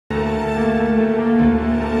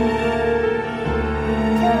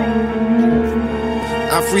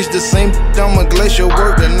I freeze the same on my glacier.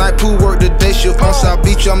 Work the night pool, work the day shift. On South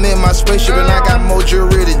Beach, I'm in my spaceship, and I got more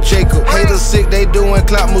jewelry than Jacob. Haters sick, they doing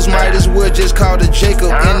clout moves, might as well just call the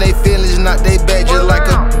Jacob. And they feelings not they bad, just like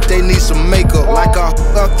they need some makeup. Like a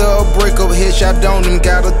after a breakup, headshot down them,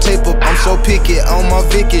 got a tape up. I'm so picky on my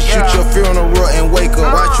Vicky, shoot your funeral and wake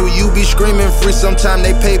up. Watch you be screaming free, sometime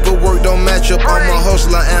they paperwork don't match up. I'm a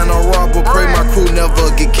hustler and a robber, pray my crew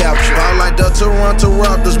never get captured. I like the Toronto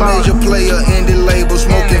Raptors, major player in the